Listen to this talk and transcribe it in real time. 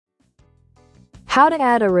How to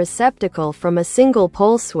add a receptacle from a single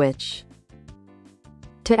pole switch.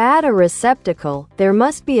 To add a receptacle, there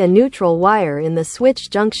must be a neutral wire in the switch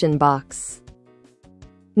junction box.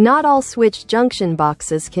 Not all switch junction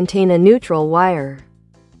boxes contain a neutral wire.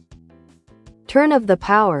 Turn off the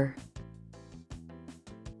power.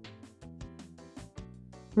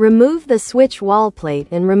 Remove the switch wall plate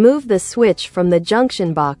and remove the switch from the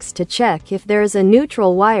junction box to check if there is a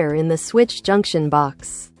neutral wire in the switch junction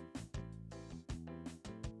box.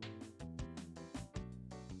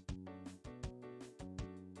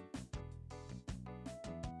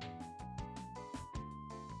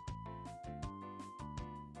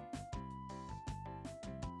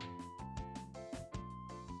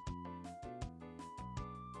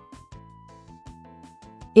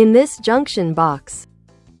 In this junction box,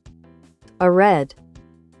 a red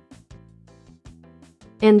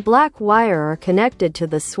and black wire are connected to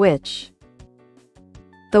the switch.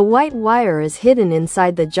 The white wire is hidden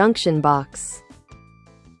inside the junction box,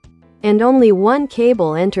 and only one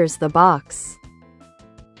cable enters the box.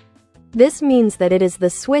 This means that it is the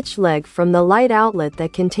switch leg from the light outlet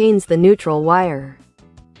that contains the neutral wire.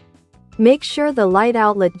 Make sure the light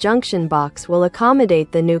outlet junction box will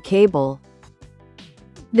accommodate the new cable.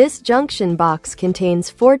 This junction box contains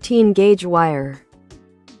 14-gauge wire.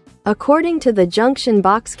 According to the junction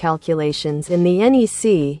box calculations in the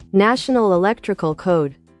NEC, National Electrical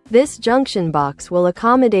Code, this junction box will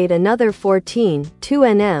accommodate another 14, 2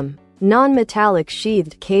 nm, non-metallic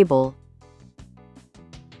sheathed cable.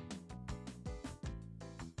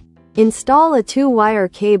 Install a 2-wire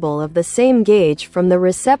cable of the same gauge from the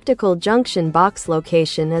receptacle junction box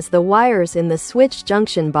location as the wires in the switch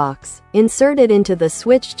junction box, insert it into the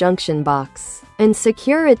switch junction box, and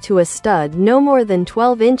secure it to a stud no more than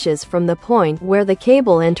 12 inches from the point where the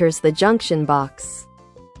cable enters the junction box.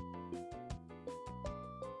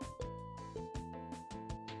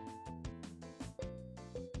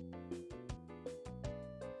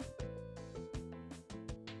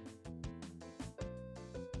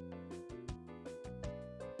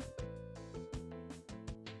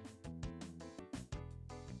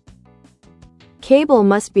 Cable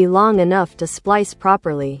must be long enough to splice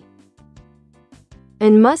properly,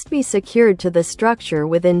 and must be secured to the structure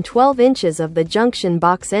within 12 inches of the junction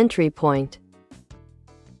box entry point.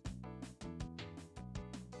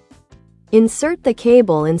 Insert the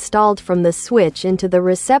cable installed from the switch into the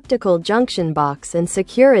receptacle junction box and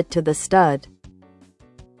secure it to the stud.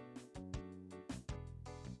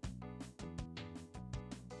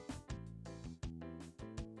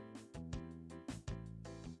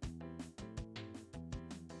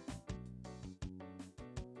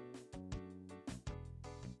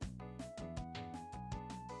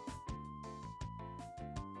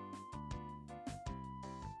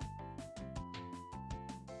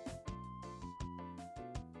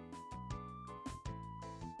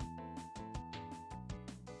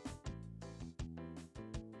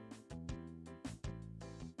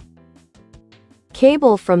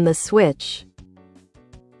 Cable from the switch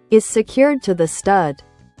is secured to the stud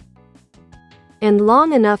and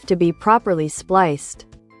long enough to be properly spliced.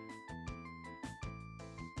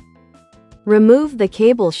 Remove the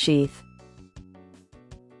cable sheath.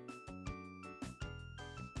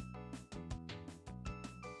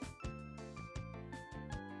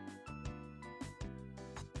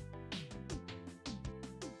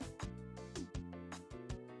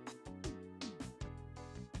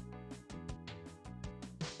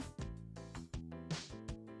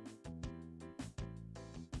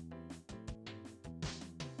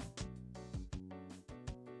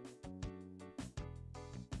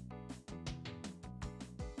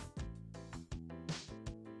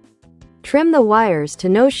 Trim the wires to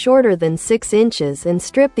no shorter than 6 inches and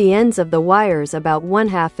strip the ends of the wires about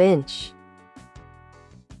 1/2 inch.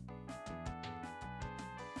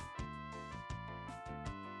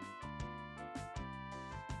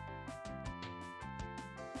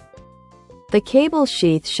 The cable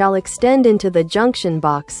sheath shall extend into the junction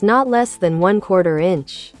box not less than 1/4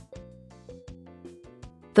 inch.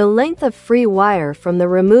 The length of free wire from the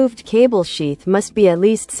removed cable sheath must be at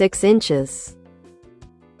least 6 inches.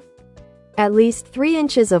 At least 3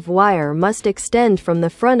 inches of wire must extend from the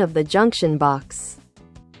front of the junction box.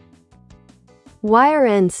 Wire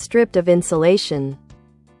ends stripped of insulation.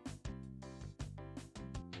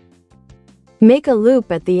 Make a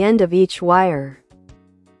loop at the end of each wire.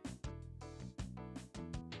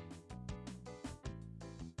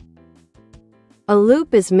 A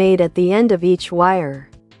loop is made at the end of each wire.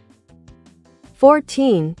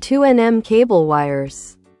 14 2 nm cable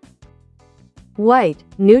wires. White,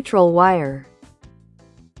 neutral wire.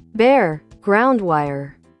 Bare, ground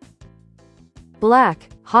wire. black,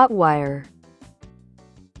 hot wire.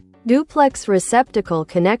 Duplex receptacle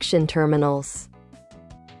connection terminals.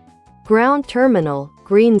 Ground terminal,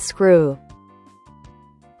 green screw.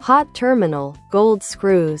 Hot terminal, gold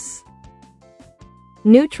screws.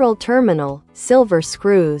 Neutral terminal, silver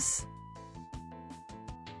screws.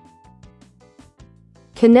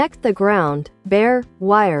 Connect the ground, bare,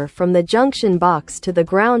 wire from the junction box to the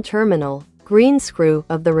ground terminal, green screw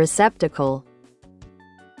of the receptacle.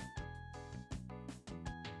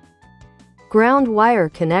 Ground wire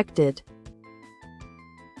connected.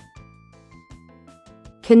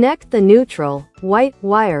 Connect the neutral, white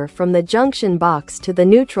wire from the junction box to the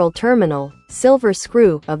neutral terminal, silver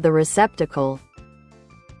screw of the receptacle.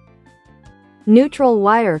 Neutral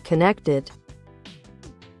wire connected.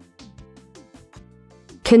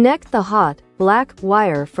 Connect the hot, black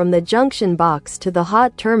wire from the junction box to the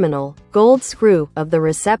hot terminal, gold screw of the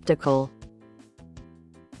receptacle.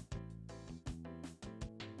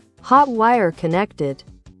 Hot wire connected.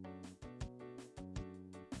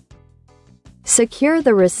 Secure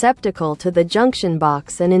the receptacle to the junction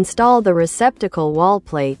box and install the receptacle wall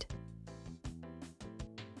plate.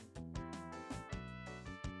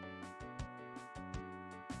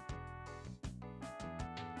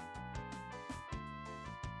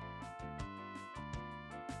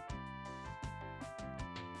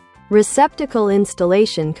 Receptacle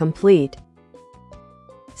installation complete.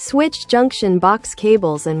 Switch junction box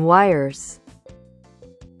cables and wires.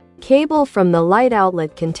 Cable from the light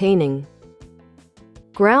outlet containing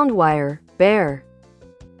ground wire, bare.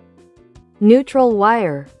 Neutral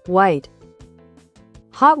wire, white.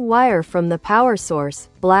 Hot wire from the power source,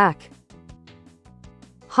 black.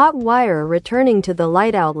 Hot wire returning to the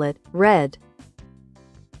light outlet, red.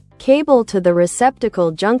 Cable to the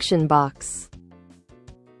receptacle junction box.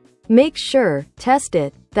 Make sure, test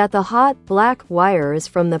it, that the hot, black wire is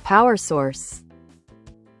from the power source.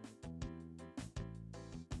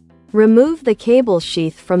 Remove the cable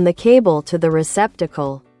sheath from the cable to the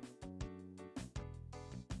receptacle.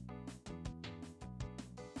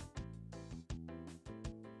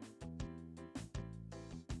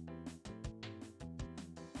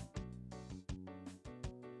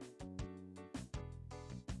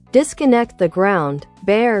 Disconnect the ground,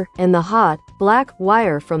 bare, and the hot, black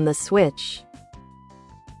wire from the switch.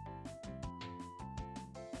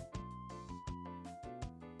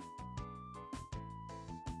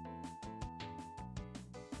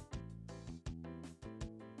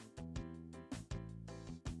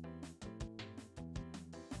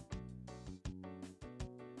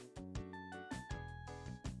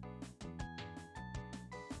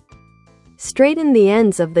 Straighten the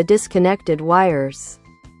ends of the disconnected wires.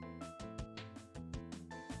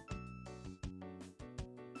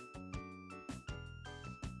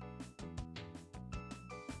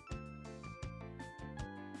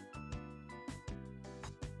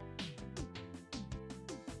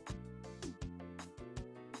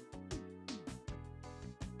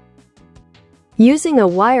 Using a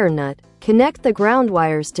wire nut, connect the ground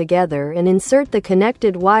wires together and insert the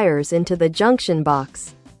connected wires into the junction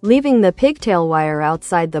box, leaving the pigtail wire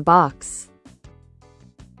outside the box.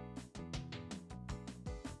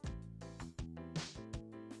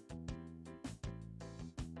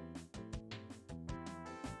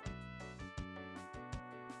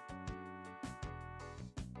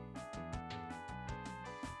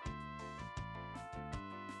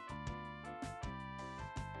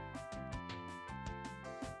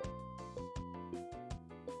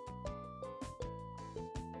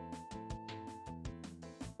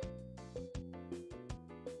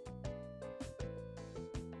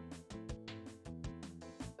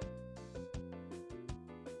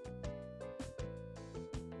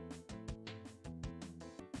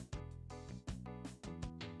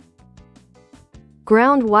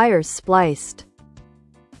 Ground wires spliced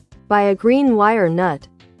by a green wire nut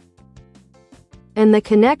and the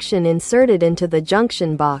connection inserted into the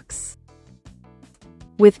junction box,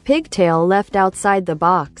 with pigtail left outside the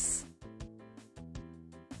box.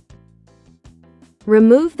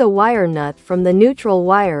 Remove the wire nut from the neutral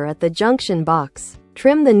wire at the junction box,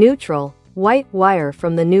 trim the neutral, white wire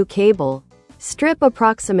from the new cable, strip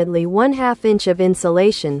approximately 1/2 inch of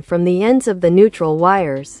insulation from the ends of the neutral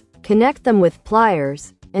wires, connect them with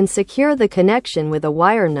pliers, and secure the connection with a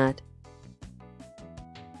wire nut.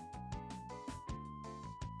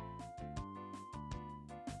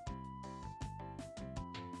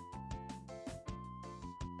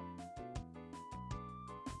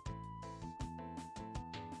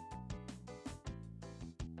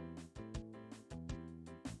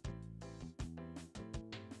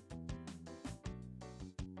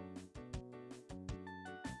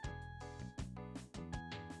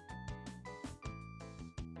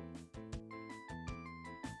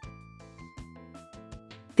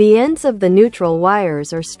 The ends of the neutral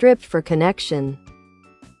wires are stripped for connection,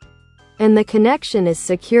 and the connection is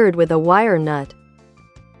secured with a wire nut.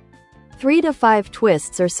 3 to 5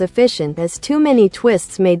 twists are sufficient, as too many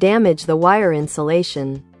twists may damage the wire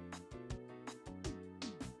insulation.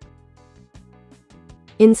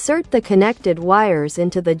 Insert the connected wires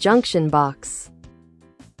into the junction box.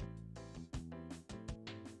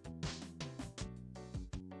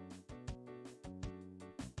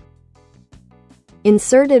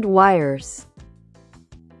 Inserted wires.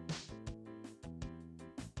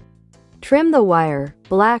 Trim the wire,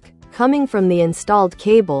 black, coming from the installed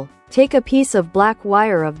cable. Take a piece of black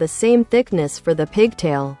wire of the same thickness for the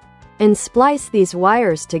pigtail, and splice these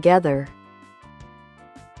wires together.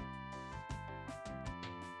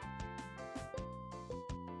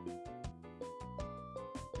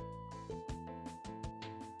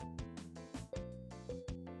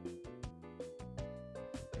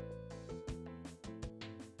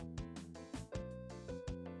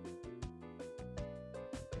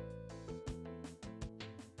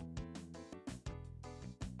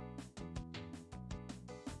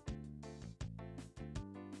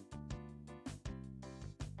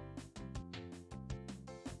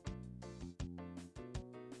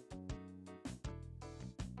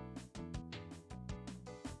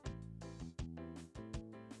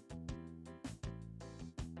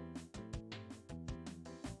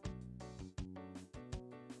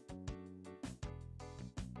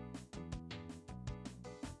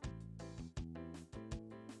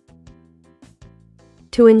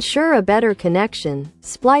 To ensure a better connection,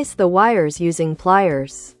 splice the wires using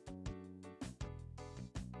pliers.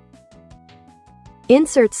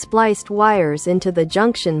 Insert spliced wires into the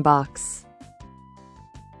junction box.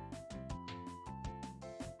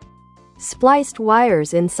 Spliced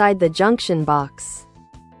wires inside the junction box.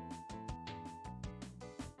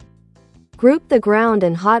 Group the ground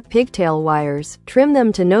and hot pigtail wires, trim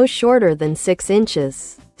them to no shorter than 6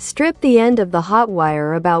 inches. Strip the end of the hot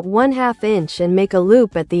wire about 1/2 inch and make a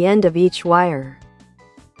loop at the end of each wire.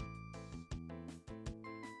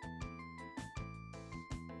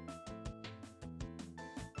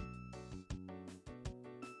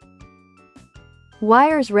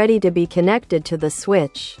 Wires ready to be connected to the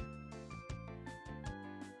switch.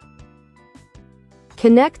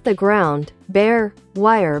 Connect the ground, bare,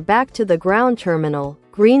 wire back to the ground terminal,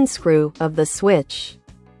 green screw, of the switch.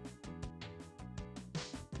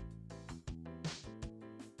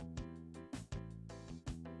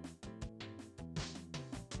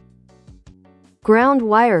 Ground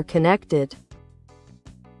wire connected.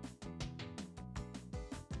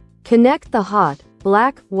 Connect the hot,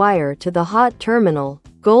 black, wire to the hot terminal,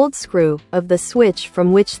 gold screw, of the switch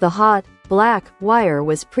from which the hot, black, wire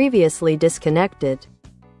was previously disconnected.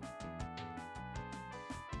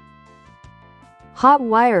 Hot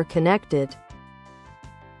wire connected.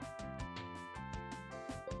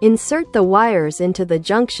 Insert the wires into the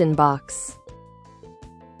junction box.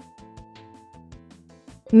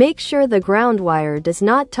 Make sure the ground wire does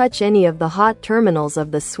not touch any of the hot terminals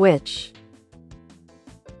of the switch.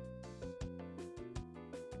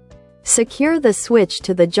 Secure the switch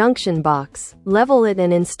to the junction box, level it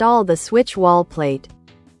and install the switch wall plate.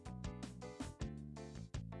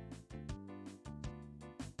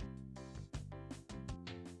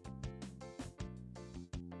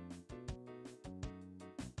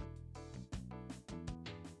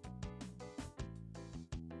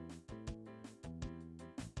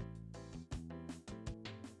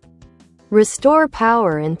 Restore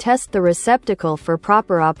power and test the receptacle for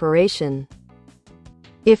proper operation.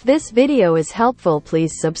 If this video is helpful,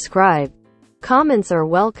 please subscribe. Comments are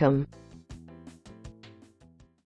welcome.